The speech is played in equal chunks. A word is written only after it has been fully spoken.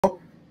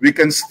We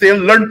can still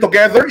learn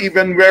together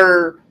even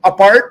we're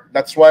apart.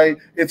 That's why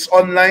it's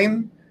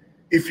online.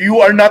 If you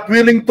are not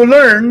willing to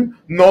learn,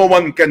 no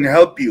one can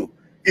help you.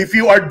 If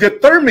you are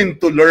determined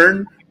to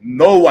learn,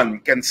 no one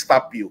can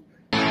stop you.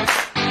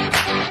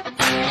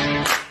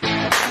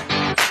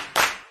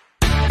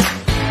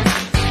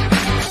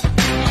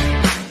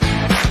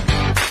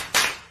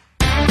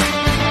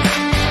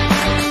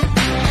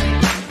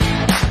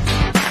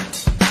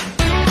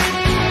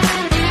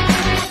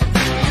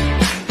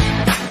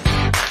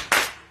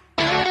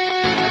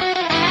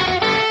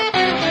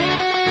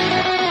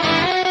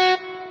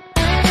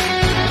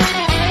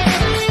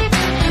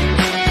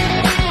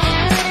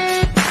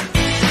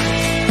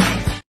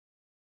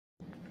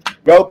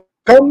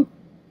 Welcome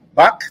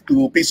back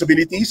to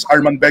Pisobilities.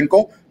 Arman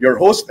Benko, your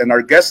host, and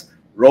our guest,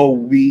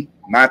 Rowie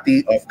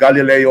Mati of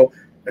Galileo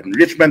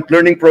Enrichment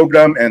Learning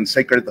Program and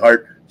Sacred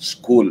Heart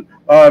School.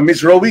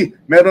 Ms. Rowie,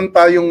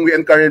 we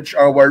encourage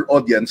our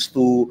audience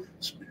to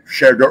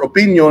share their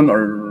opinion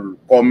or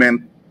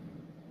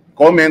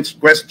comments,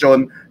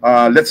 question.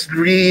 Let's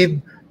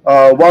read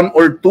one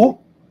or two.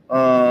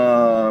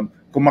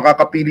 Kung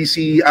makakapili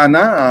si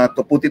Ana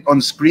to put it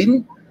on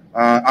screen.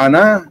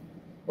 Ana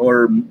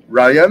or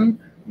Ryan,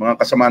 mga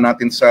kasama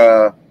natin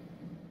sa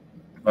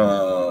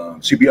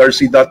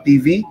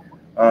cbrc.tv,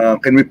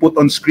 can we put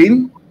on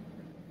screen?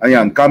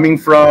 Ayan, coming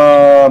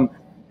from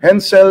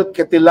Hensel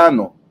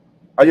Ketilano.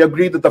 I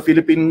agree that the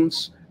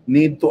Philippines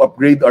need to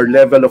upgrade our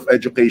level of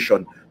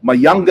education. My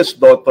youngest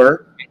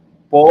daughter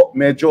po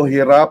medyo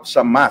hirap sa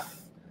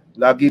math.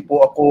 Lagi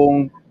po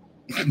akong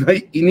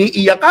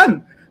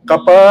iniiyakan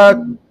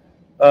kapag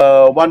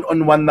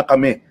one-on-one na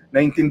kami.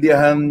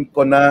 Naintindihan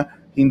ko na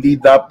hindi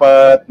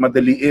dapat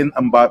madaliin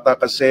ang bata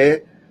kasi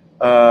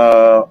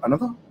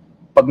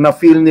pag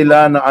na-feel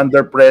nila na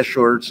under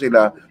pressure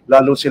sila,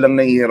 lalo silang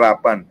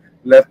nahihirapan.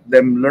 Let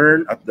them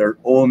learn at their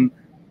own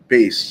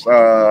pace.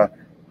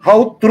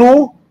 How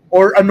true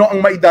or ano ang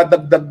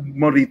maidadagdag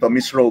mo rito,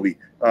 Miss Rowie?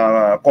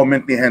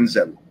 Comment ni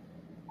Hensel.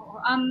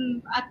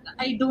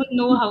 I don't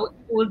know how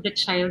old the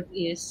child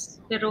is,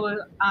 pero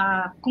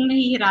kung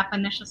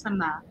nahihirapan na siya sa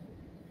math,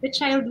 the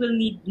child will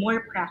need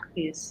more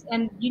practice,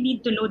 and you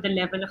need to know the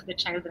level of the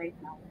child right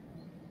now.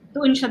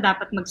 Doon siya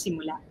dapat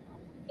magsimula.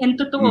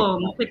 And totoo,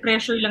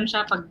 mapipressure lang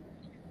siya pag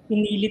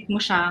pinilit mo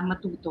siya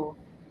matuto.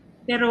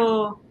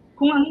 Pero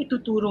kung ang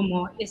ituturo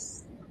mo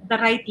is the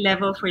right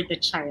level for the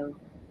child,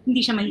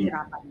 hindi siya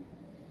mahihirapan.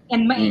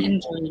 And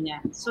ma-enjoy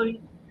niya. So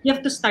you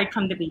have to start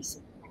from the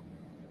basic.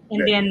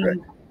 And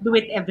then do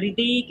it every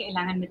day.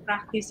 Kailangan may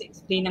practice,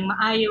 explain ng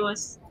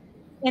maayos.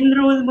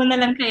 Enroll mo na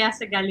lang kaya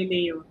sa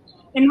Galileo.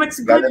 And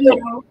what's good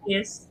now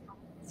is,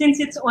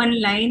 since it's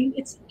online,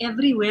 it's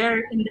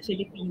everywhere in the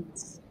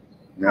Philippines.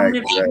 We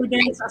have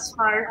students as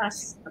far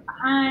as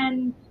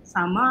Bataan,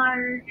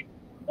 Samar,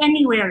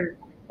 anywhere,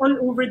 all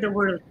over the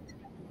world.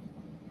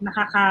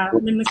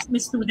 May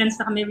students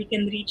na kami, we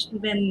can reach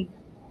even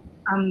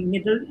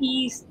Middle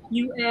East,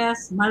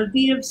 US,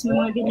 Maldives,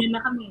 mga ganyan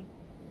na kami.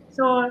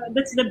 So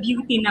that's the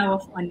beauty now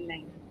of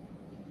online.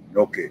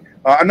 Okay.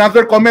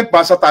 Another comment,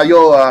 basa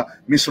tayo,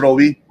 Miss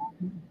Rowie.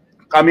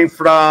 Coming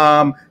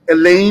from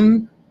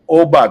Elaine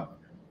Obag.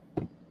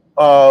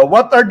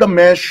 What are the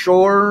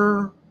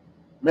measures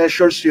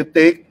you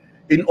take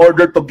in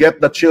order to get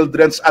the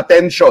children's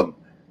attention,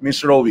 Miss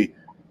Rowie?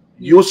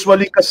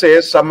 Usually kasi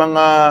sa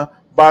mga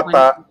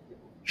bata,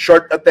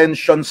 short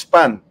attention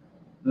span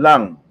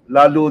lang,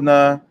 lalo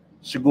na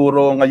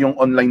siguro ngayong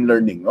online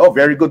learning. Oh,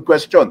 very good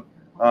question,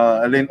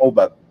 Elaine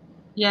Obag.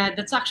 Yeah,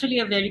 that's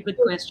actually a very good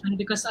question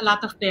because a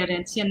lot of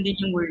parents, yan din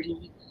yung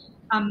worry.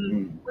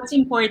 What's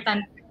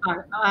important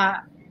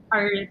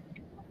are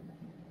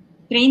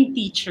trained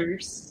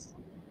teachers,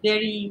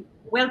 very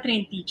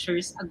well-trained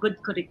teachers, a good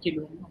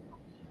curriculum,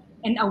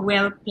 and a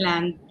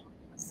well-planned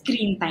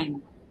screen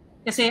time.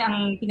 Kasi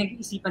ang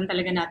pinag-iisipan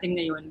talaga natin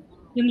ngayon,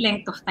 yung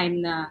length of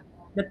time na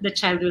that the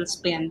child will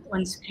spend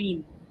on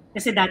screen.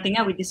 Kasi dati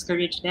nga, we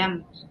discourage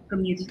them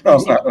from using it.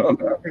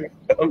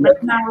 But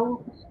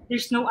now,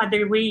 there's no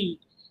other way.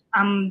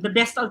 The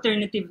best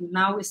alternative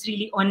now is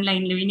really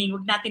online learning.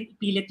 Huwag natin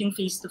ipilit yung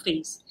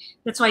face-to-face.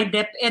 That's why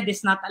DepEd is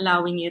not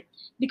allowing it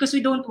because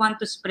we don't want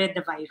to spread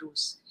the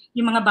virus.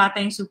 Yung mga bata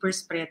yung super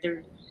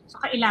spreader.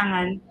 So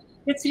kailangan,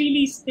 let's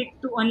really stick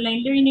to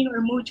online learning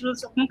or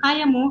modules. O kung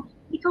kaya mo,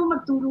 ikaw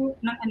magturo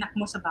ng anak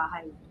mo sa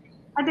bahay.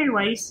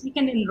 Otherwise, you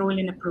can enroll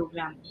in a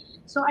program.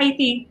 So I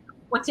think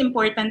what's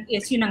important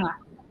is, yun na nga,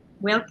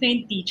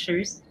 well-trained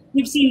teachers.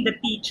 You've seen the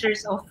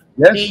teachers of...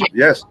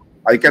 Yes.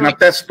 I can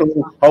attest to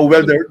how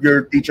well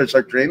your teachers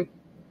are trained.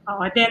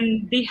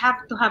 Then they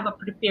have to have a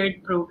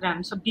prepared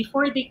program. So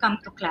before they come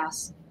to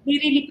class,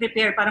 they really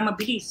prepare para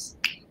mabilis.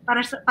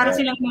 Para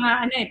silang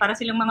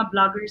mga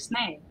vloggers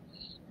na eh.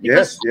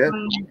 Because,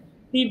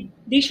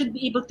 they should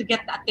be able to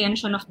get the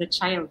attention of the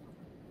child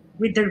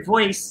with their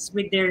voice,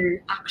 with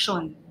their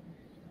action,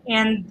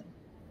 and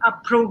a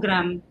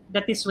program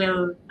that is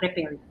well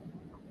prepared.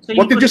 So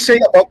what did you say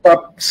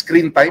about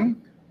screen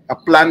time? A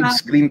planned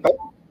screen time?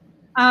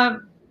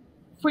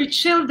 For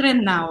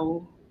children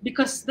now,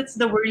 because that's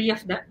the worry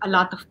of a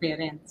lot of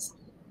parents,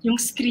 yung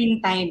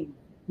screen time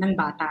ng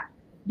bata.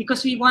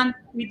 Because we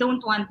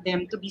don't want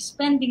them to be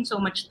spending so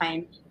much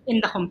time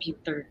in the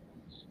computer.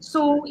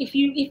 So if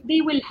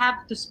they will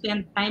have to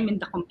spend time in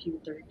the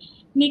computer,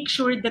 make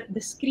sure that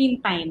the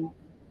screen time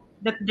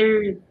that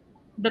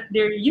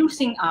they're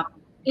using up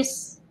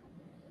is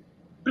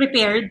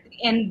prepared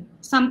and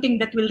something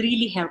that will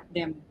really help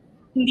them.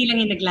 Hindi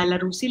lang yung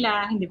naglalaro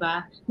sila, hindi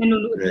ba?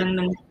 Nanonood lang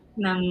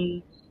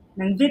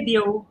ng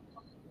video.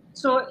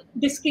 So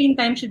the screen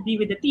time should be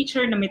with the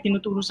teacher na may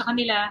tinuturo sa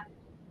kanila.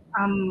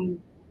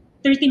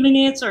 30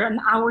 minutes or an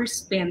hour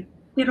spent,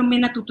 pero may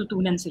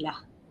natututunan sila.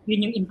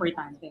 Yun yung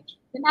importante.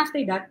 Then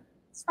after that,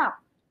 stop.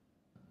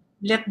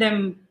 Let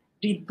them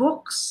read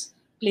books,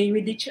 play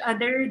with each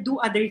other, do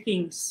other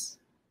things.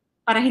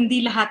 Para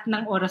hindi lahat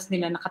ng oras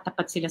nila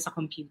nakatapat sila sa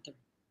computer.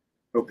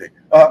 Okay.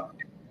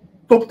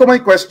 To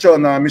my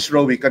question, Ms.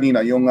 Rowie,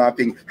 kanina, yung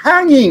ating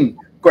hanging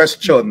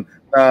question,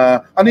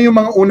 ano yung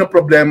mga unang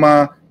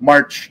problema,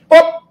 March?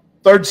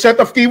 Third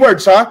set of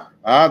keywords, ha?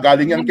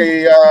 Galing yan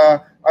kay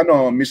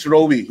Ms.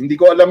 Rowie. Hindi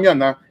ko alam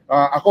yan, ha?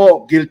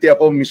 Ako, guilty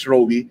ako, Ms.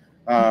 Rowie.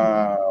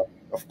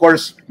 Of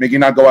course, may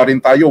ginagawa rin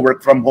tayo,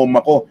 work from home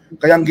ako.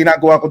 Kaya ang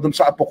ginagawa ko dun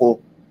sa apo ko,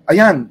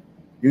 ayan,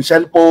 yung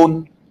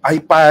cellphone,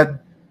 iPad,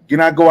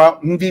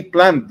 ginagawa, hindi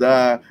planned.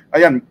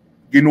 Ayan,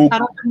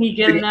 para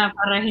tumigil na,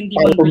 para hindi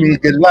para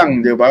tumigil lang,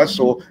 di ba?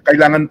 So,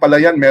 kailangan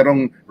pala yan,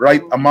 merong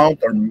right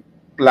amount or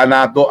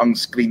planado ang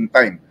screen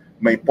time.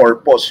 May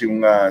purpose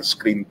yung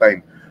screen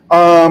time.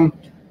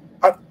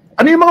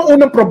 Ano yung mga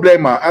unang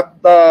problema at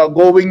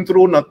going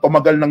through na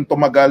tumagal ng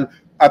tumagal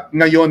at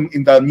ngayon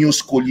in the new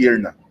school year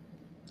na?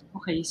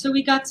 Okay, so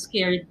we got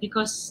scared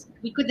because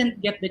we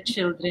couldn't get the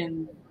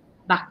children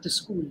back to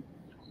school.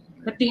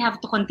 But they have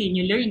to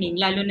continue learning,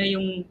 lalo na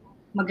yung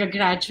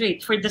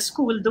mag-graduate. For the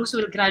school, those who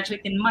will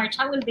graduate in March,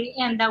 how will they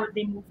end? How will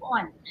they move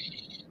on?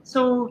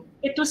 So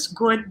it was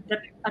good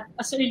that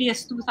as early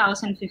as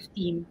 2015,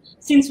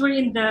 since we're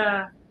in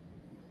the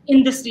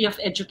industry of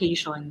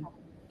education,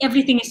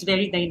 everything is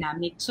very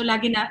dynamic. So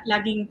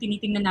laging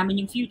tinitingnan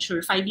namin yung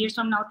future, 5 years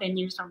from now, 10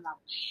 years from now.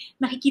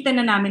 Nakikita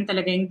na namin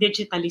talaga yung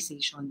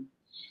digitalization.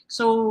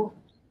 So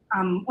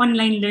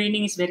online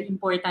learning is very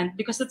important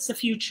because that's the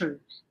future.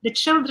 The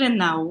children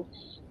now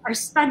are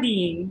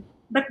studying,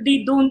 but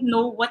they don't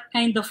know what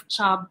kind of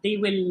job they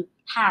will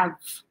have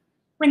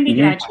when they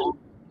graduate.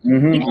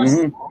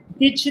 Because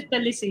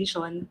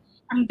digitalization,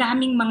 ang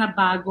daming mga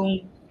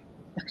bagong,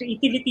 the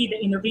creativity, the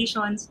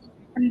innovations,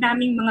 ang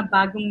daming mga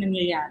bagong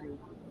nangyayari.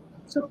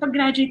 So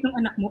pag-graduate ng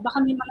anak mo,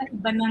 baka may mga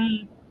iba ng,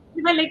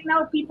 di ba, like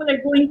now people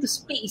are going to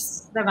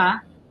space, di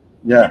ba?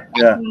 Yeah.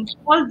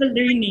 All the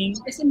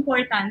learning is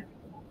important,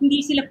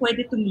 hindi sila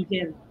pwede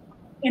tumigil.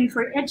 And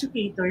for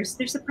educators,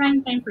 there's a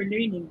prime time for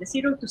learning. The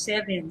 0 to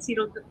 7,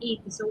 0 to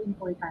 8 is so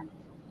important.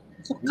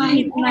 So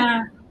kahit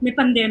na may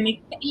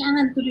pandemic,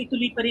 kailangan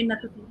tuloy-tuloy pa rin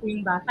natututo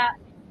yung bata.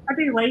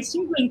 Otherwise,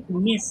 you're going to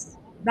miss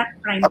that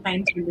prime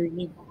time for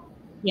learning.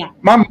 Yeah.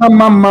 Ma'am,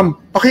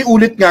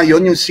 pakiulit nga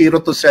yun, yung 0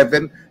 to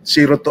 7,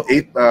 0 to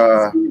 8.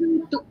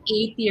 0 to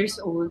 8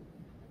 years old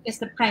is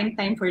the prime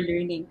time for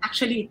learning.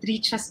 Actually, it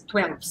reaches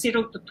 12,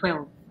 0 to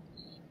 12.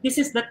 This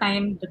is the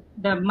time that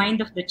the mind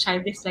of the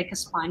child is like a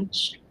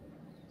sponge.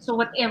 So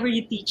whatever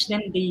you teach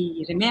them,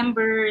 they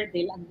remember,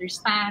 they'll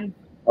understand.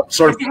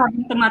 Absorb. Kasi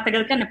habang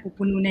tumatagal ka,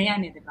 napupuno na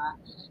yan, di ba?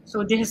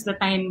 So this is the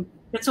time.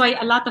 That's why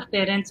a lot of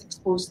parents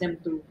expose them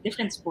to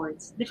different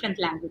sports, different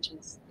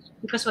languages.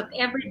 Because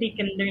whatever they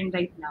can learn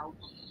right now,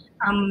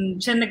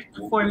 dyan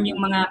nag-form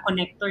yung mga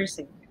connectors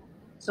eh.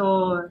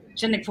 So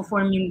dyan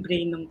nag-form yung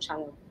brain ng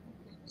child.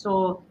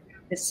 So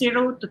the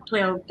 0 to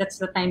 12, that's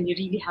the time you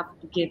really have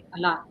to give a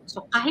lot.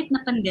 So kahit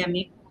na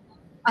pandemic,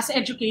 as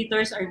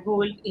educators, our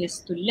goal is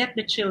to let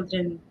the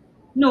children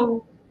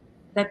know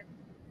that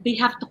they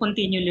have to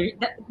continue learning.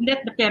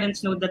 Let the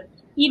parents know that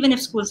even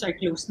if schools are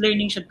closed,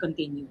 learning should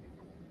continue.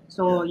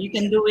 So you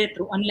can do it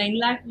through online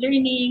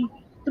learning,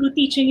 through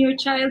teaching your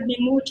child the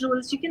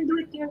modules. You can do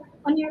it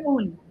on your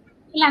own.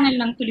 Kailangan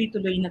lang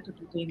tuloy-tuloy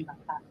natututo yung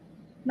bata.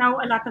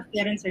 Now, a lot of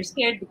parents are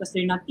scared because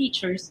they're not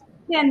teachers.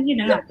 Then,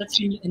 that's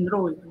when you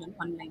enroll in an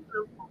online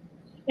program.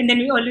 And then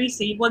we always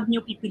say, wag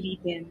nyo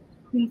pipilitin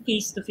yung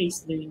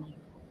face-to-face learning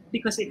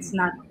because it's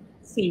not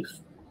safe.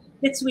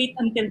 Let's wait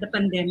until the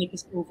pandemic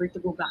is over to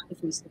go back to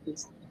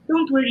face-to-face.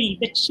 Don't worry,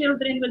 the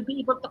children will be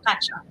able to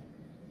catch up.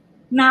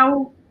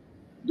 Now,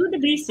 do the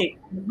basic.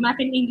 Math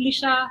and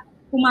English siya,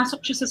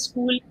 pumasok siya sa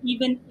school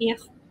even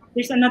if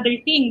there's another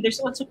thing. There's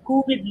also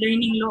COVID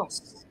learning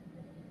loss.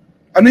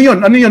 Ano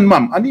yun,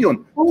 ma'am? Ano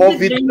yun?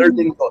 COVID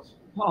learning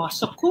loss.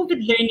 So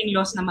COVID learning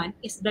loss naman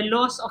is the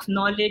loss of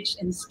knowledge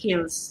and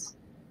skills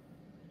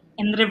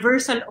and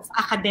reversal of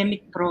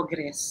academic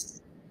progress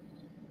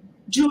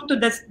due to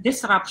the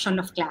disruption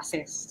of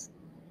classes.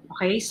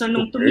 Okay? So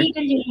nung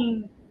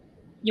tumigil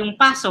yung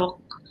pasok,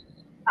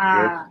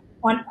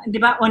 di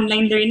ba,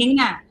 online learning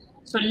na.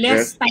 So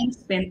less time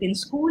spent in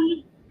school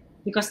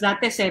because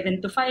dati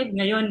 7 to 5,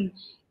 ngayon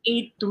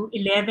 8 to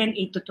 11,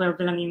 8 to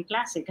 12 lang yung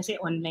klase kasi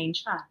online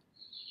siya.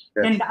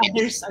 Then the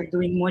others are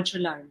doing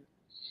modular.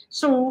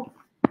 So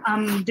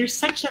there's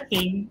such a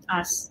thing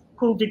as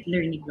COVID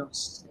learning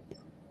loss.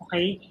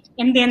 Okay?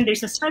 And then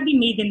there's a study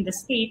made in the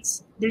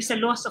States. There's a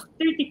loss of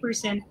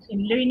 30%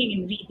 in learning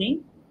and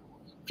reading,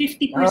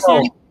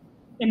 50%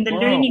 in the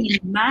learning in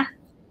math.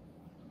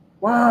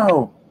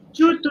 Wow.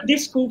 Due to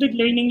this COVID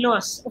learning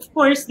loss. Of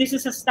course, this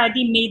is a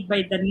study made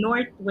by the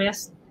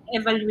Northwest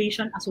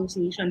Evaluation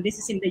Association. This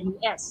is in the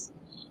US.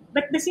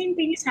 But the same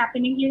thing is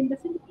happening here in the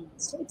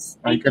Philippines. So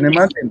I can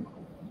imagine.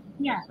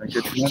 Yeah. I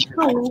can imagine.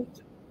 So,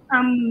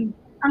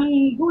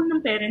 ang goal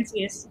ng parents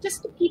is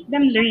just to keep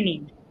them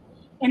learning.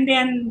 And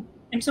then,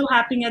 I'm so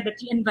happy nga that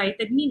you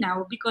invited me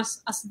now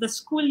because as the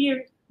school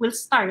year will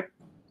start,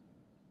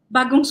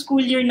 bagong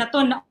school year na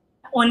to na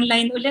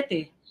online ulit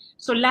eh.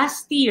 So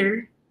last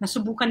year,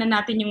 nasubukan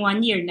na natin yung 1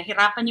 year,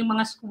 nahirapan yung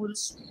mga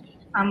schools.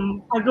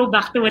 I'll go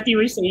back to what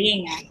you were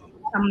saying,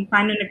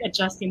 paano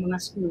nag-adjust yung mga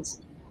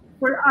schools.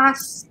 For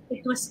us,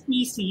 it was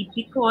easy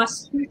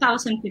because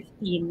 2015,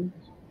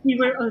 we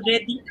were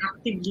already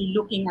actively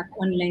looking at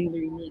online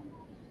learning.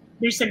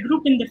 There's a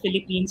group in the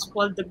Philippines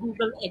called the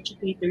Google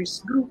Educators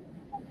Group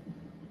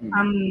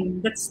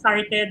that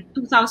started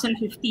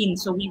 2015.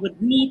 So we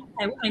would meet,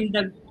 I'm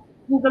the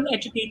Google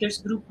Educators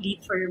Group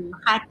lead for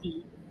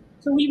Makati.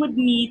 So we would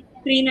meet,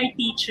 train our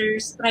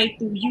teachers, try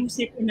to use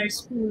it in our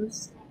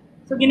schools.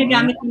 So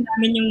ginagamit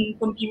namin yung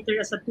computer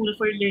as a tool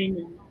for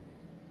learning.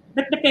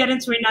 But the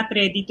parents were not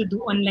ready to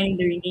do online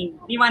learning.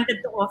 We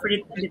wanted to offer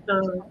it a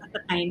little at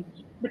the time,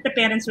 but the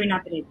parents were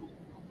not ready.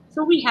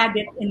 So we had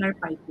it in our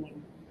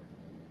pipeline.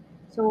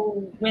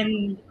 So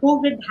when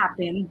COVID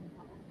happened,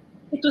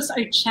 it was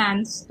our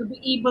chance to be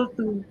able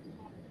to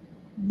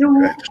do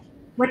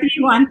what we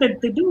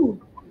wanted to do.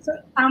 So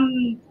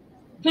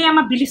kaya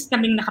mabilis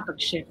kaming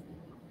nakapag-shift.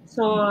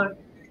 So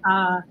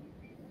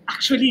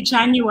actually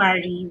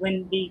January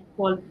when they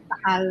called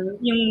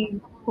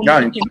yung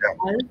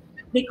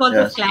they called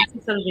the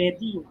classes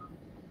already.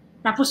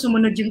 Tapos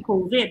sumunod yung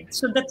COVID.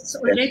 So that's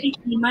already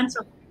 3 months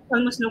of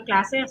almost no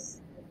classes.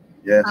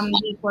 Yes.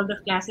 They called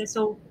the classes.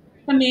 So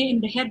kami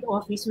in the head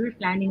office, we were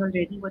planning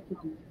already what to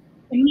do.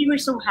 And we were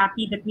so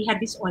happy that we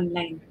had this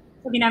online.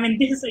 Sabi namin,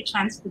 this is our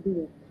chance to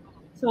do it.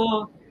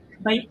 So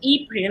by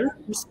April,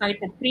 we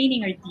started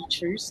training our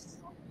teachers.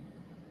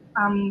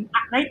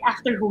 Right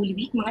after Holy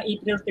Week, mga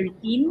April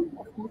 13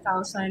 of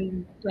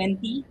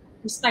 2020,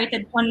 we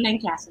started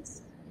online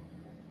classes.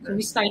 So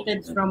we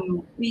started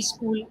from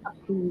preschool up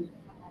to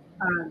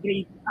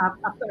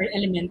up to our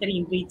elementary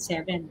in grade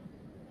 7.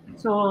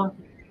 So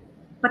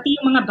pati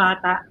yung mga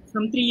bata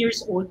from 3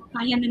 years old,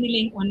 kaya na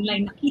nila yung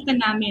online. Nakita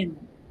namin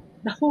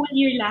the whole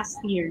year last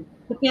year,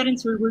 the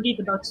parents were worried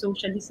about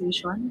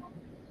socialization.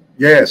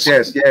 Yes.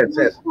 They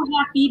were so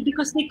happy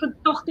because they could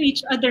talk to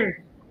each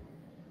other.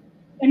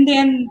 And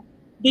then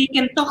they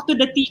can talk to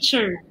the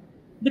teacher.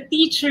 The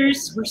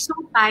teachers were so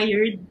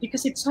tired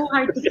because it's so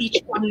hard to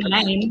teach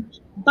online,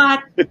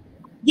 but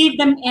gave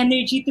them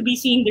energy to be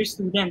seeing their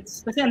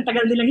students. Kasi ang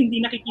tagal nilang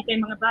hindi nakikita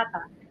yung mga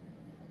bata.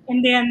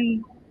 And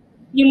then,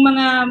 yung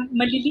mga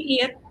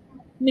maliliit,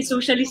 may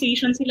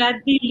socialization sila,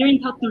 they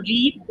learned how to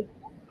read,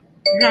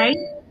 write,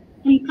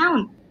 and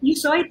count. You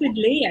saw it with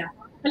Leia.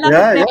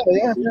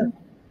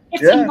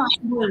 It's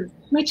impossible.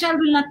 My child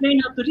will not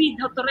learn how to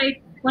read, how to write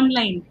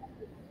online.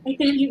 I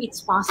tell you, it's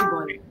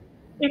possible.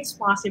 It's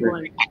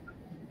possible.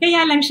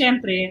 Kaya lang,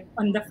 syempre,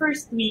 on the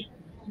first week,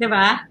 di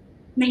ba,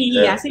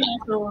 nahihiya sila.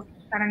 So,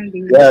 parang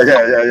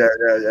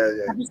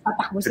tapos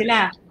tatakbo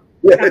sila.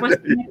 Tapos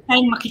next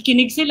time,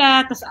 makikinig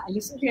sila, tapos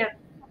alis ulit.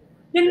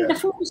 Then the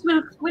focus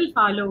will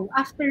follow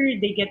after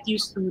they get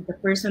used to the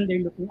person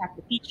they're looking at,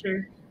 the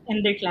teacher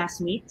and their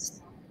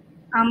classmates.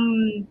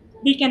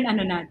 They can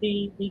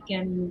they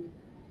can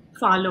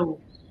follow.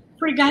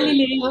 For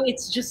Galileo,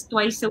 it's just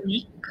twice a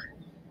week.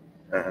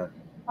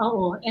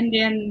 Oo, and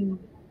then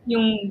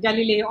yung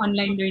Galileo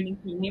Online Learning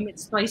Program,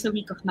 it's twice a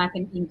week of math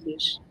and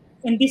English.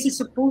 And this is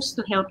supposed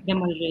to help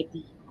them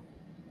already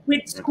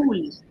with school.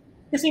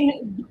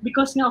 Kasi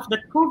because of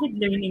the COVID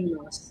learning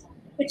loss,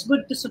 it's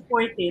good to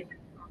support it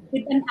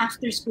with an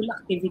after-school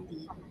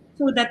activity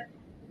so that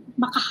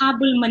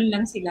makahabol man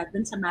lang sila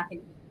dun sa math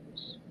and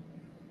English.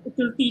 It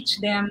will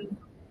teach them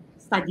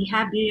study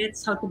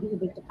habits, how to be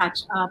able to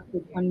catch up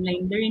with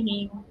online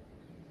learning.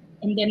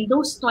 And then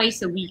those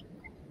twice a week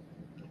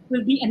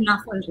will be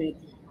enough already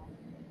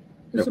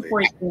to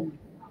support them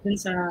dun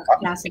sa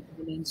classic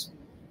online school.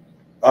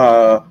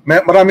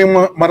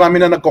 Marami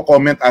na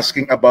nagko-comment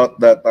asking about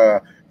that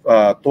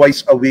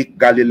twice a week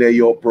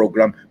Galileo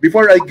program.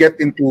 Before I get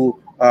into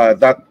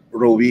that,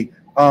 Rowie,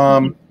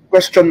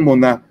 question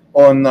muna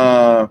on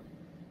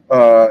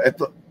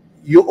ito,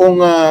 yung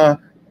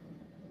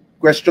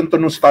question to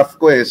nung staff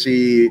ko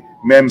si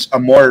Mems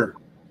Amor.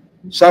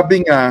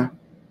 Sabi nga,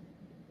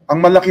 ang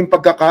malaking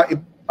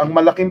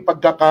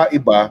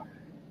pagkakaiba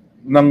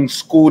ng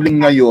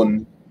schooling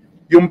ngayon,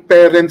 yung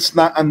parents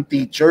na ang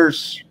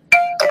teachers.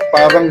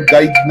 Parang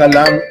guide na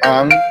lang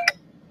ang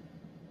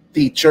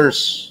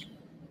teachers.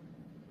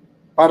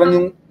 Parang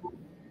yung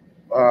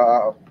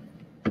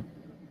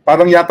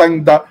parang yata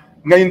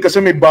Ngayon kasi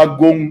may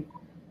bagong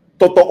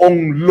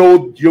totoong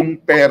load yung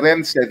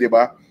parents, di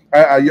ba?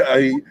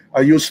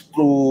 I used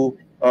to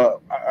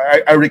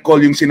I recall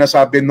yung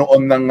sinasabi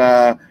noon ng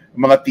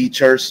mga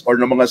teachers or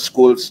ng mga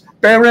schools,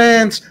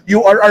 parents,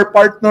 you are our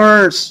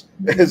partners.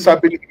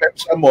 Sabi ni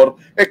Peps Amor,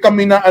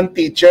 kami na ang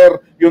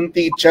teacher, yung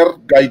teacher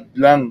guide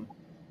lang.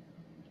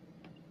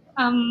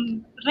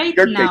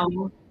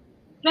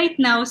 Right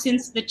now,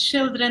 since the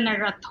children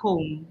are at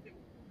home,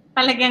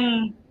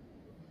 talagang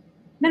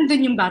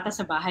nandun yung bata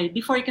sa bahay.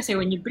 Before kasi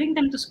when you bring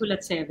them to school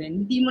at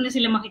 7, hindi mo na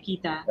sila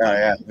makikita.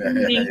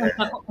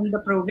 On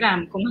the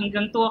program. Kung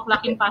hanggang 2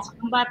 o'clock yung pasok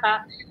ng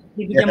bata,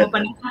 bibigyan mo pa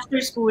ng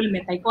after school,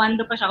 may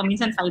taekwondo pa siya, kung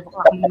minsan 5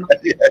 o'clock mo na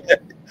makikita.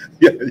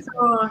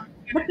 So,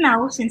 but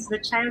now, since the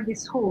child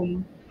is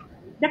home,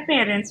 the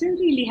parents will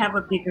really have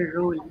a bigger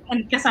role.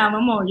 And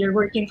kasama mo, you're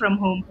working from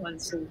home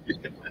also.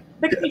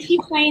 But if you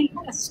find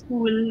a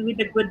school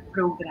with a good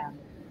program,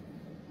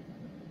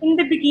 in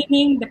the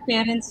beginning, the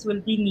parents will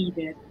be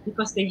needed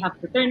because they have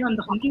to turn on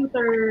the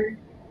computer,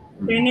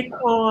 turn it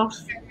off,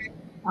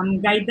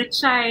 guide the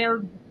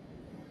child.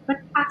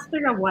 But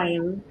after a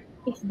while,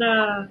 if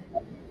the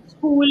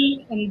school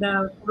and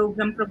the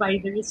program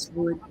provider is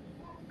good,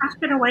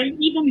 after a while,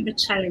 even the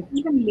child,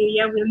 even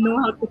Leia will know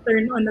how to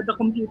turn on the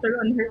computer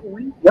on her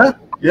own.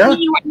 Yeah.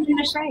 Naiiwanan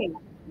na siya eh.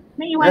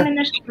 Naiiwanan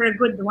na siya for a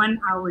good 1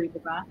 hour,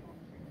 di ba?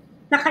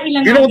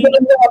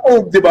 Ginaganon nga ako,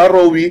 di ba,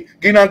 Rowie?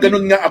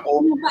 Ginaganon nga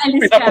ako.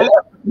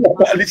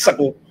 Pinapaalis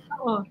ako.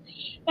 Oo.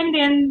 And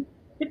then,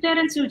 the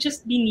parents will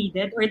just be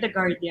needed, or the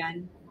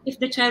guardian,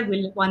 if the child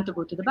will want to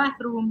go to the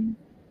bathroom,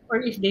 or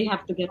if they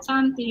have to get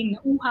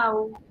something,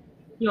 uhaw,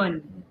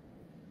 yun.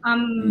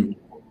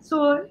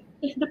 So,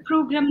 if the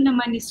program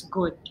naman is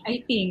good,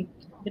 I think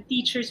the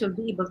teachers will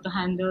be able to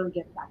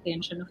get the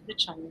attention of the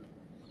child.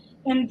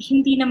 And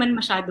hindi naman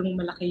masyadong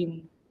malaki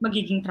yung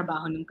magiging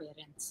trabaho ng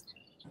parents.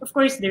 Of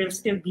course, there will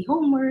still be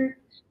homework,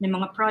 may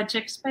mga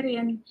projects pa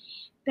rin.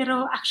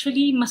 Pero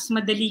actually, mas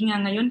madali nga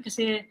ngayon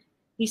kasi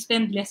they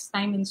spend less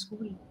time in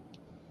school.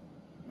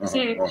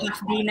 Kasi half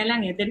day na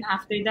lang eh. Then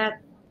after that,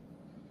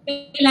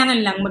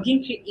 kailangan lang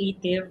maging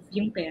creative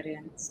yung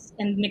parents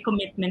and may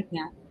commitment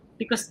nga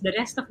because the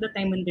rest of the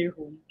time when they're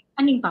home,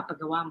 anong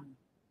papagawa mo?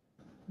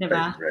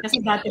 Diba? Right. Kasi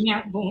dati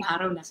nga, buong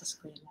araw nasa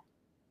eskwela.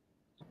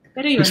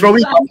 Pero yun.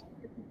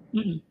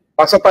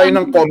 Basa tayo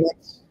ng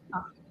comments.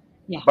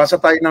 Yeah.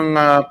 Basa tayo ng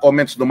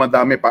comments,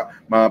 dumadami pa.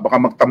 Baka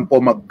magtampo,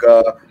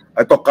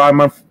 ito,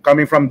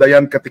 coming from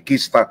Dayan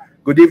Katikista.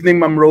 Good evening,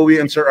 Ma'am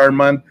Rowie and Sir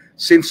Armand.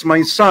 Since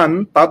my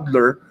son,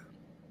 toddler,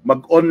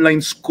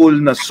 mag-online school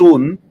na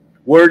soon,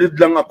 worried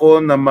lang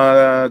ako na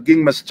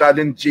maging mas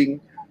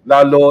challenging,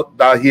 lalo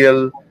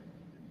dahil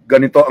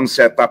ganito ang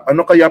setup.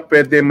 Ano kaya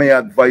pwede may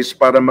advice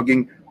para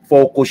maging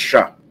focus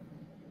siya?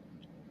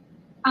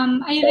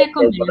 I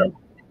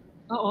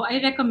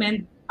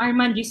recommend,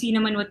 Armand, you see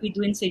naman what we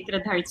do in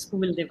Sacred Heart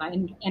School, di ba,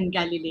 and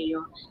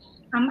Galileo.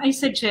 I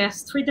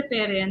suggest for the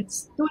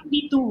parents, don't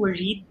be too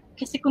worried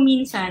kasi kung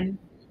minsan,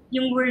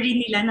 yung worry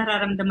nila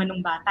nararamdaman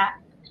ng bata.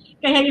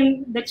 Kaya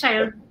the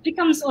child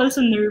becomes also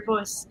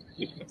nervous.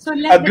 So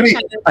let the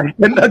child... I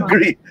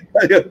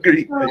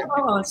agree.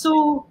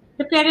 So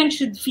the parent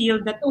should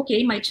feel that,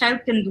 okay, my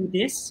child can do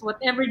this.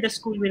 Whatever the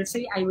school will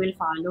say, I will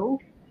follow.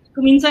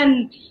 Kung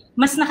minsan,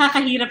 mas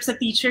nakakahirap sa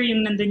teacher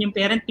yung nandun yung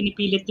parent,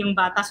 pinipilit yung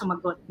bata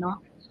sumagot, no?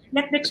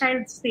 Let the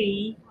child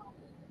stay,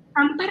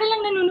 para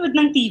lang nanonood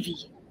ng TV.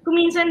 Kung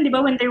minsan, di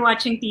ba, when they're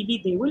watching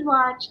TV, they will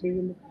watch, they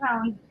will look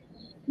around.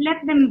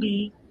 Let them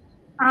be.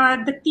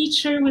 The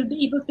teacher will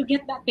be able to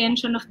get the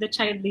attention of the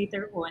child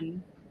later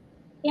on.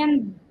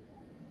 And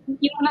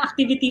yung mga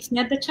activities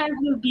niya, the child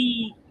will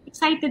be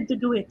excited to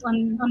do it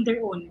on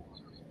their own.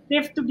 They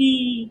have to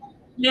be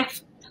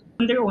left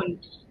on their own.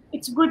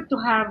 It's good to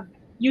have,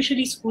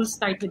 usually schools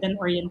start with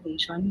an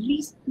orientation.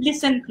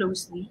 Listen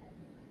closely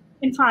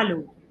and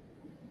follow.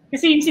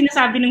 Kasi yung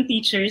sinasabi ng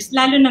teachers,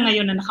 lalo na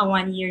ngayon na naka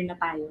 1 year na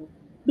tayo,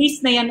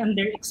 based na yan on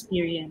their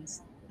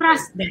experience.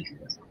 Trust them.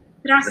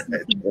 Trust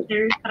the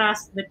teacher,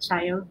 trust the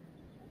child,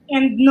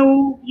 and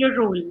know your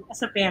role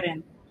as a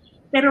parent.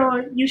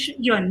 Pero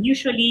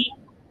usually,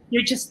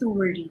 you're just too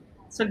worried.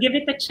 So give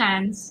it a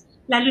chance,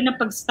 lalo na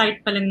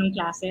pag-start pa lang ng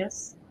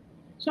classes.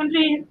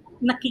 Siyempre,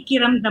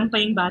 nakikiramdam pa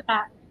yung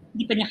bata.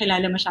 Hindi pa niya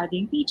kilala masyado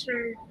yung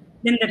teacher.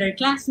 Then there are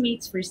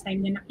classmates, first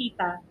time niya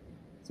nakita.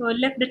 So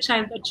let the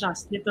child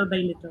adjust little by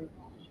little.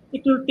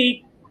 It will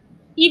take,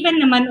 even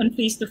naman on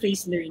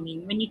face-to-face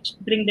learning, when you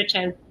bring the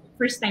child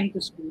first time to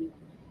school,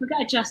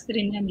 mag-a-adjust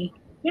rin yan eh.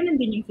 Ganun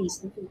din yung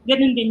face-to-face.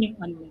 Ganun din yung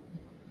online.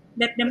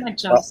 Let them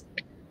adjust.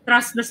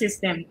 Trust the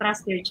system.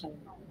 Trust their child.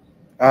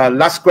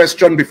 Last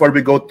question before we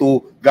go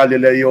to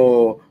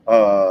Galileo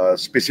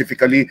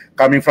specifically,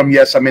 coming from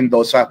Yesa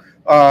Mendoza.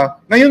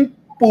 Ngayon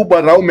po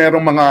ba raw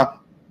merong mga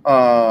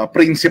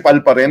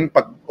principal pa rin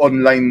pag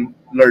online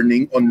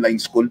learning,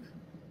 online school?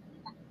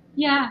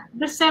 Yeah,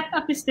 the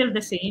setup is still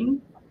the same.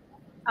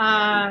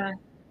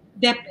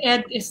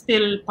 DepEd is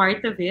still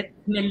part of it.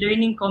 May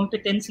learning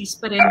competencies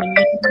pa rin.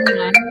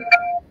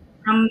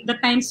 The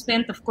time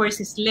spent, of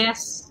course, is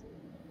less.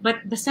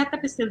 But the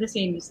setup is still the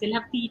same. You still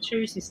have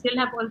teachers, you still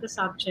have all the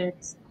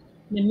subjects.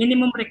 The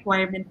minimum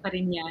requirement pa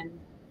rin yan.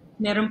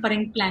 Meron pa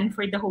rin plan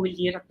for the whole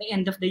year. At the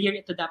end of the year,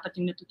 ito dapat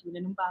yung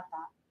natutunan ng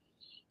bata.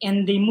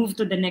 And they move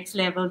to the next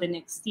level the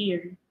next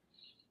year.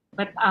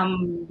 But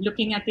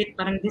looking at it,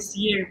 parang this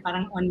year,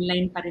 parang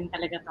online pa rin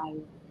talaga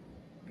tayo.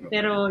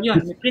 Pero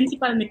yun, may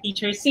principal, may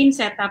teacher, same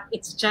setup,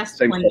 it's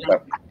just Same online.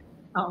 setup.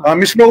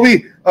 Ms. Noe,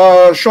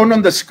 shown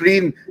on the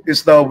screen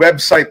is the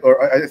website, or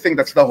I think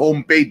that's the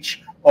homepage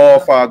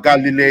of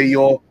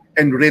Galileo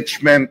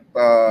Enrichment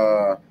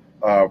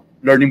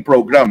Learning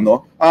Program.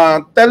 No?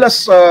 Tell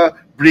us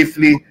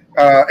briefly,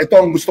 ito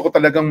ang gusto ko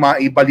talagang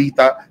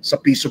maibalita sa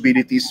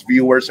Pisobilities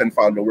viewers and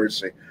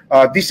followers.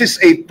 This is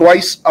a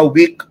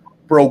twice-a-week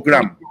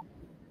program.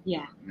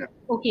 Yeah.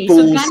 Okay, to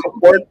so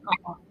support,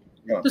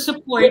 to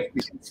support,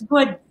 it's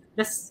good.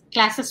 The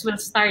classes will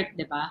start,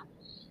 di ba?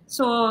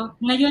 So,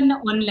 ngayon na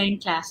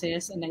online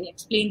classes, and I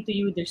explained to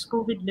you, there's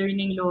COVID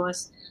learning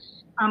loss.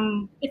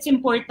 It's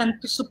important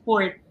to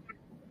support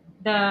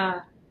the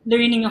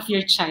learning of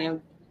your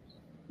child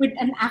with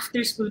an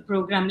after-school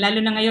program. Lalo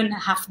na ngayon,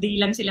 half day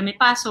lang sila may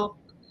pasok.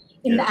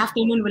 In the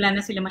afternoon, wala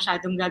na sila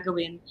masyadong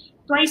gagawin.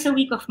 Twice a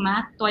week of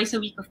math, twice a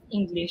week of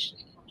English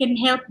can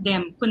help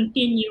them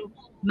continue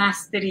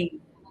mastering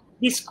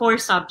these core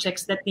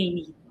subjects that they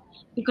need.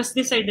 Because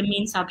these are the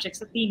main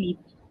subjects that they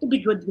need to be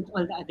good with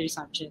all the other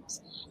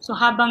subjects. So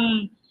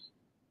habang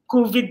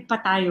COVID pa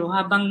tayo,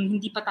 habang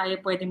hindi pa tayo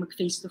pwede mag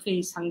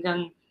face-to-face,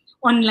 hanggang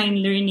online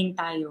learning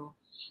tayo,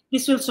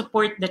 this will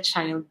support the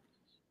child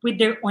with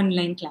their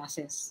online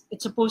classes.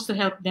 It's supposed to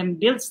help them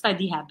build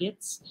study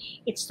habits.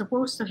 It's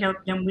supposed to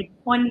help them with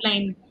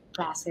online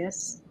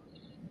classes.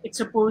 It's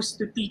supposed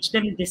to teach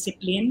them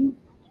discipline,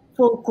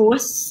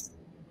 focus,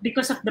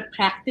 because of the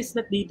practice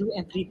that they do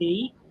every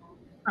day.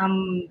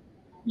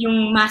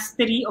 Yung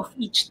mastery of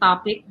each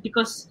topic,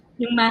 because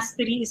yung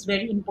mastery is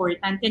very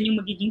important. Yan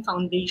yung magiging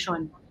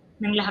foundation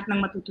ng lahat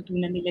ng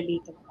matututunan nila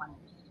later on.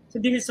 So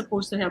this is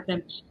supposed to help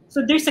them.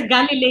 So there's a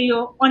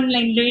Galileo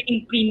Online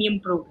Learning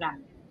Premium Program.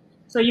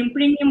 So yung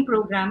premium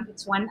program,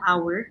 it's 1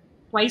 hour,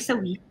 twice a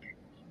week,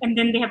 and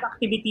then they have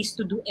activities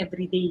to do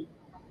every day.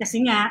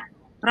 Kasi nga,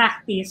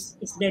 practice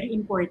is very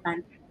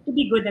important to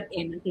be good at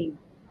anything.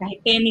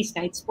 Kahit tennis,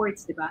 kahit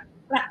sports, di ba?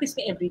 Practice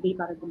ka every day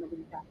para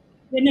gumaling ka.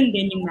 Ganun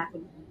din yung math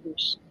and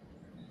English.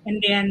 And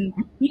then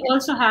we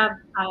also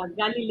have a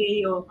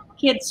Galileo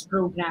Kids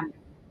program.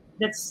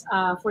 That's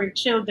for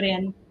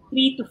children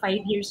 3 to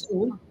 5 years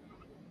old.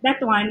 That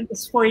one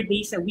is 4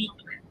 days a week.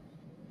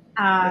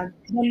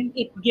 Then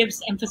it gives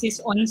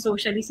emphasis on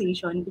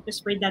socialization because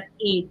for that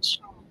age,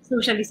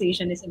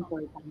 socialization is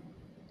important.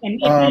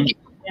 And it helps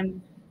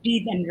them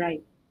read and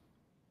write.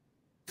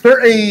 Is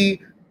there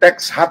a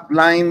text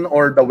hotline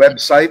or the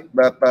website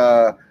that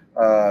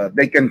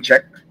they can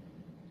check?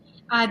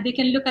 They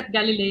can look at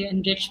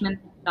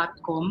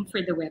galileoenrichment.com for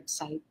the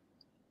website.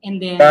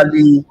 And then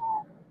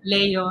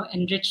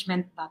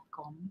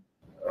galileoenrichment.com.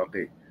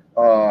 Okay.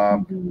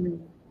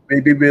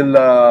 Maybe we'll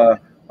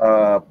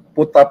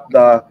put up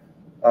the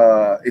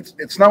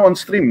it's now on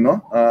stream, no?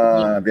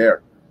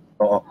 There.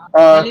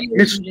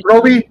 Ms.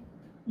 Rowie,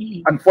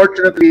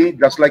 unfortunately,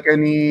 just like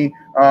any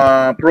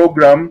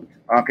program,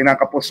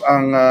 kinakapos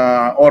ang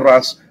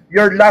oras.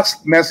 Your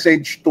last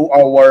message to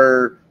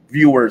our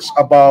viewers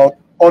about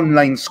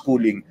online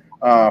schooling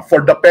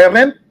for the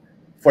parent,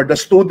 for the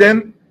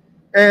student,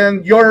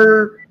 and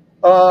your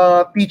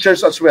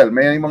teachers as well.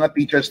 May mga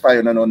teachers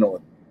tayo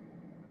nanonood.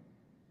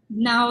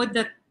 Now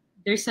that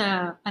there's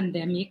a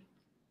pandemic,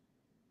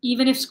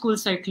 even if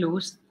schools are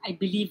closed, I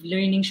believe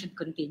learning should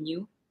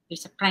continue.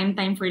 There's a prime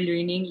time for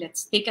learning.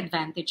 Let's take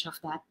advantage of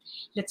that.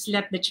 Let's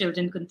let the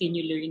children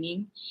continue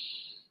learning.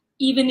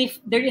 Even if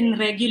they're in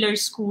regular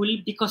school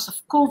because of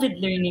COVID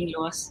learning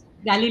loss,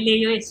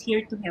 Galileo is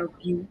here to help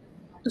you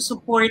to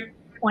support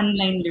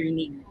online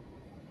learning.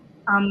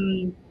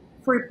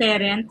 For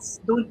parents,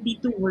 don't be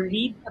too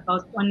worried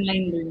about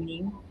online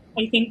learning.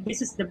 I think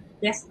this is the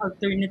best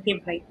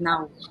alternative right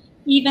now.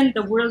 Even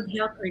the World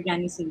Health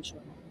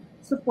Organization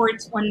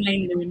supports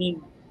online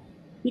learning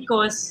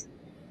because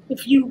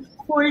if you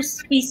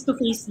force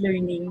face-to-face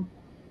learning,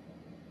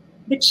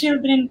 the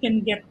children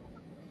can get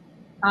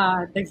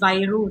the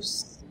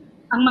virus.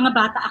 Ang mga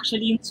bata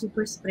actually yung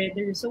super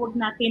spreader. So wag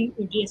natin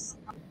i-risk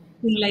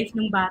yung life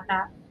ng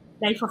bata,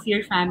 life of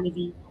your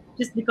family,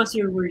 just because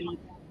you're worried.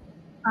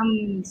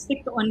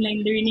 Stick to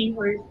online learning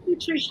or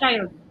teach your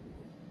child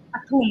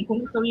at home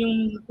kung ito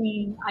yung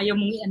kung ayaw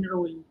mong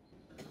i-enroll.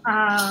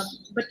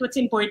 But what's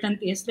important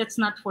is let's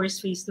not force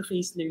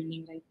face-to-face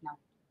learning right now.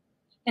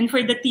 And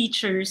for the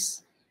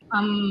teachers,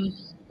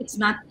 it's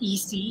not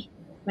easy,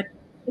 but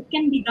it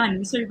can be done.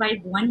 We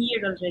survived 1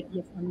 year already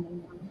of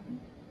online learning.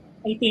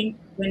 I think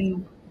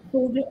when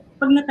COVID,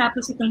 pag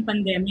natapos itong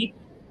pandemic,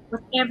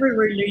 whatever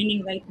we're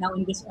learning right now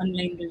in this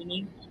online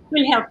learning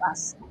will help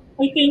us.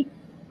 I think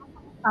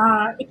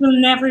it will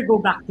never go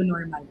back to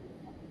normal.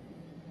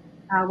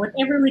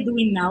 Whatever we're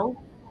doing now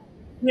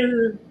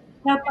will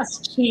help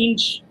us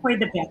change for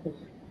the better.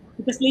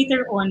 Because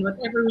later on,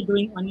 whatever we're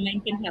doing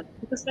online can help.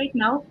 Because right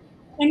now,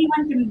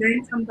 anyone can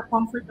learn from the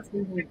comfort of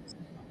their homes.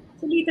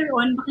 So later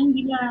on, baka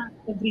hindi na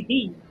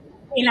everyday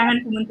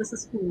kailangan pumunta sa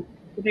school.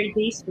 Other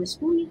days for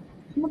school,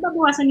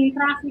 mababawasan yung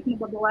traffic,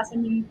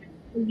 mababawasan yung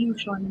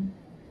pollution.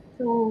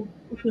 So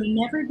it will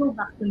never go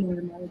back to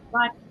normal,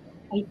 but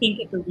I think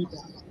it will be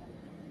better.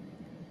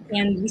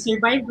 And we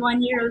survived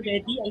 1 year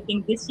already. I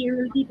think this year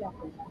will be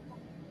better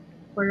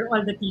for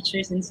all the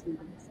teachers and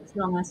students. As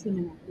long as,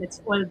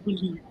 let's all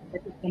believe that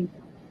it can be.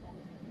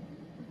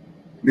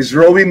 Ms.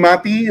 Rowie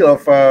Mati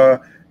of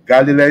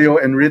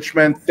Galileo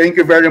Enrichment, thank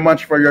you very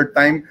much for your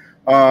time.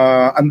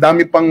 Ang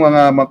dami pang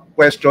mga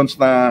questions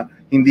na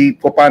hindi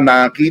ko pa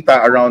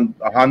nakita, around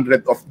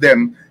 100 of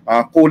them.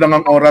 Kulang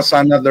ang oras,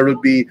 sana there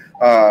will be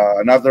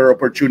another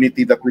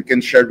opportunity that we can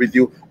share with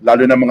you,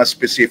 lalo na mga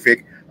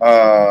specific.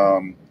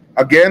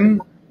 Again,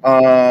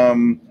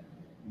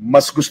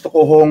 mas gusto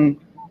ko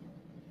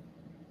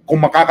kung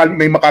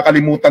may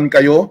makakalimutan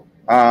kayo,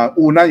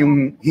 una,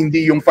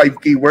 hindi yung 5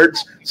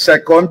 keywords.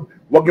 Second,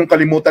 huwag yung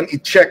kalimutan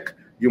i-check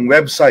yung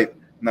website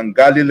ng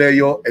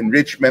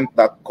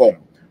GalileoEnrichment.com.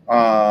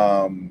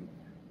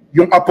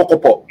 Yung apo ko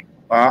po,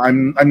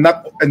 I'm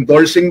not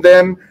endorsing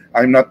them.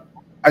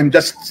 I'm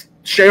just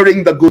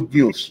sharing the good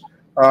news.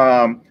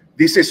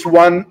 This is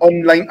one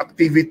online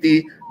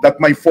activity that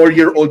my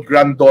 4-year-old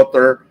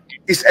granddaughter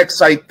is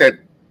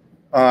excited,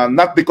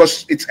 not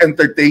because it's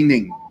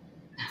entertaining,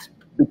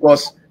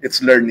 because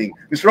it's learning.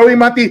 Ms. Rowie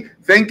Mati,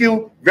 thank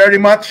you very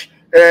much.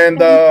 And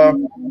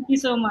thank you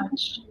so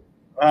much.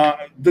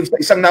 Dun sa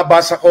isang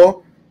nabasa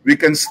ko, we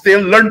can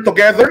still learn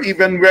together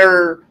even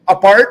we're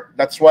apart.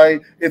 That's why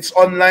it's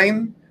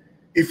online.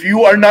 If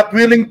you are not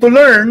willing to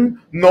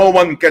learn, no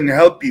one can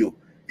help you.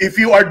 If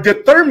you are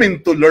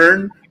determined to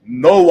learn,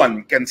 no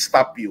one can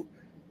stop you.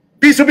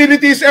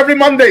 Pisobilities every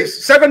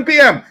Mondays, 7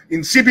 p.m.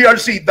 in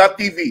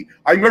cbrc.tv.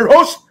 I'm your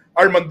host,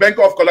 Armand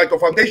Benko of Coleco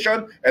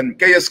Foundation and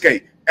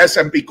KSK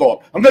SMP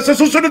Co. Hanggang sa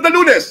susunod na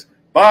Lunes.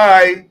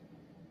 Bye!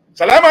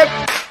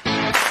 Salamat!